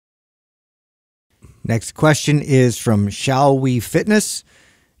Next question is from Shall We Fitness.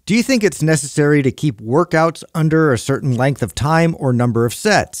 Do you think it's necessary to keep workouts under a certain length of time or number of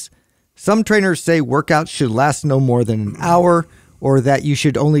sets? Some trainers say workouts should last no more than an hour, or that you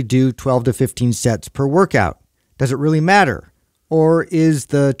should only do 12 to 15 sets per workout. Does it really matter? Or is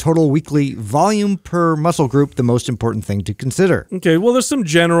the total weekly volume per muscle group the most important thing to consider? Okay, well, there's some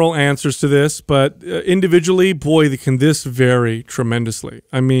general answers to this, but individually, boy, can this vary tremendously.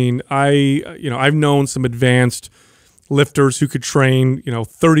 I mean, I've known some advanced lifters who could train,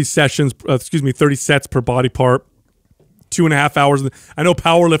 30 sets per body part, 2.5 hours. I know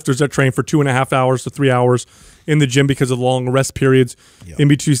power lifters that train for 2.5 hours to 3 hours in the gym because of long rest periods in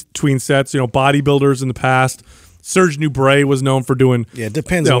between sets. Bodybuilders in the past. Serge Nubret was known for doing it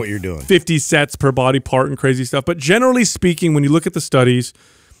depends on what you're doing. 50 sets per body part and crazy stuff. But generally speaking, when you look at the studies,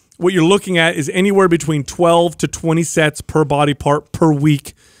 what you're looking at is anywhere between 12 to 20 sets per body part per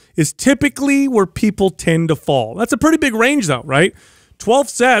week is typically where people tend to fall. That's a pretty big range though, right? 12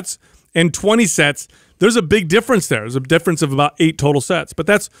 sets and 20 sets, there's a big difference there. There's a difference of about 8 total sets, but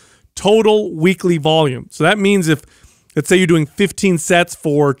that's total weekly volume. So that means if, let's say you're doing 15 sets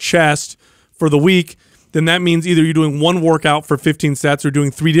for chest for the week, then that means either you're doing one workout for 15 sets or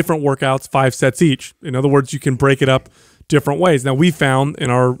doing 3 different workouts, 5 sets each. In other words, you can break it up different ways. Now, we found in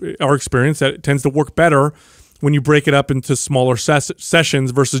our experience that it tends to work better when you break it up into smaller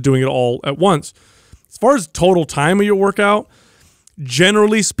sessions versus doing it all at once. As far as total time of your workout,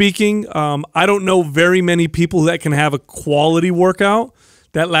 generally speaking, I don't know very many people that can have a quality workout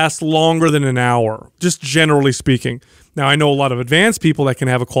that lasts longer than an hour, just generally speaking. Now, I know a lot of advanced people that can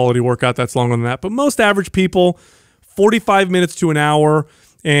have a quality workout that's longer than that, but most average people, 45 minutes to an hour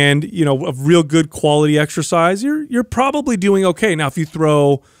and, of real good quality exercise, you're probably doing okay. Now, if you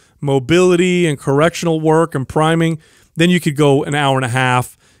throw mobility and correctional work and priming, then you could go an hour and a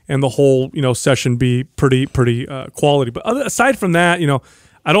half and the whole, session be pretty quality. But aside from that,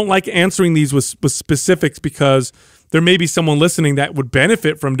 I don't like answering these with specifics because there may be someone listening that would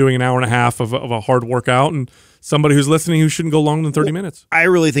benefit from doing an hour and a half of a hard workout, and somebody who's listening who shouldn't go longer than 30 minutes. I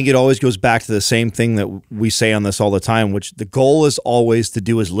really think it always goes back to the same thing that we say on this all the time, which the goal is always to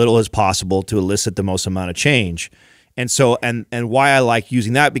do as little as possible to elicit the most amount of change. And so, and why I like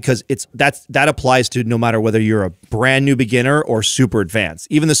using that, because that applies to no matter whether you're a brand new beginner or super advanced.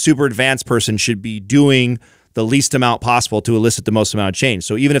 Even the super advanced person should be doing the least amount possible to elicit the most amount of change.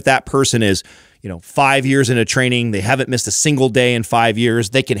 So even if that person is, 5 years into training, they haven't missed a single day in 5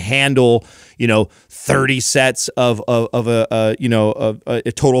 years, they can handle, 30 sets of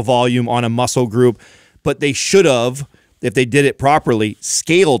a total volume on a muscle group, but they should have, if they did it properly,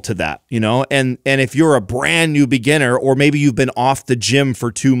 scaled to that, and if you're a brand new beginner, or maybe you've been off the gym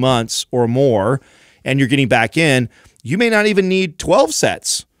for 2 months or more and you're getting back in, you may not even need 12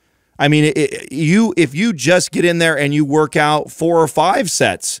 sets. I mean, if you just get in there and you work out 4 or 5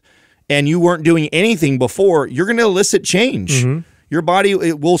 sets and you weren't doing anything before, you're going to elicit change. Mm-hmm. Your body,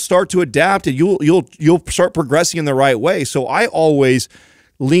 it will start to adapt, and you'll start progressing in the right way. So I always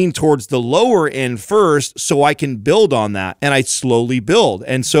lean towards the lower end first so I can build on that, and I slowly build.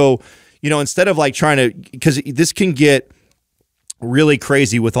 And so, instead of like trying to, because this can get really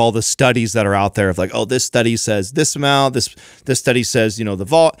crazy with all the studies that are out there of like, oh, this study says this amount, this study says, the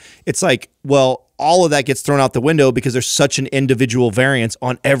vault. It's like, well, all of that gets thrown out the window because there's such an individual variance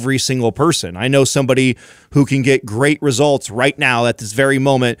on every single person. I know somebody who can get great results right now at this very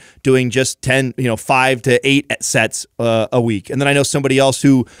moment doing just 5 to 8 sets a week. And then I know somebody else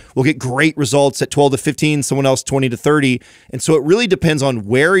who will get great results at 12 to 15, someone else 20 to 30. And so it really depends on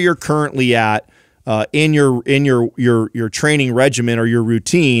where you're currently at in your training regimen or your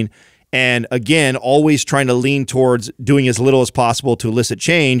routine. And again, always trying to lean towards doing as little as possible to elicit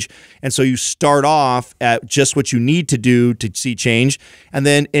change. And so you start off at just what you need to do to see change. And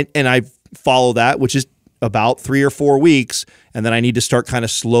then, and I follow that, which is about 3 or 4 weeks. And then I need to start kind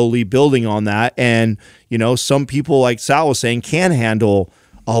of slowly building on that. And, some people, like Sal was saying, can handle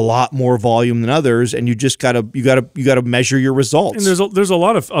a lot more volume than others, and you just gotta measure your results. And there's a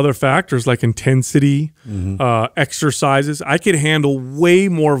lot of other factors like intensity, exercises. I could handle way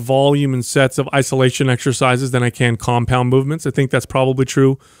more volume and sets of isolation exercises than I can compound movements. I think that's probably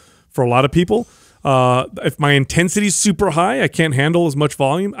true for a lot of people. If my intensity is super high, I can't handle as much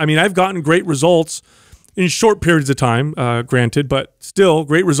volume. I mean, I've gotten great results in short periods of time, granted, but still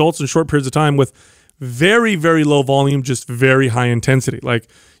great results in short periods of time with very, very low volume, just very high intensity. Like,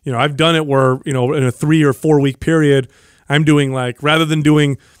 I've done it where, in a 3 or 4 week period, I'm doing like, rather than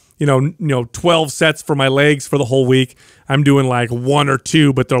doing, 12 sets for my legs for the whole week. I'm doing like 1 or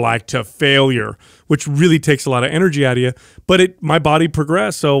 2, but they're like to failure, which really takes a lot of energy out of you. But my body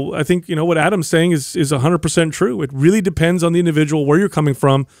progressed. So I think, what Adam's saying is 100% true. It really depends on the individual, where you're coming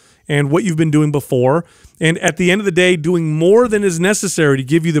from, and what you've been doing before. And at the end of the day, doing more than is necessary to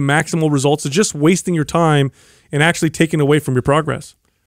give you the maximal results is just wasting your time and actually taking away from your progress.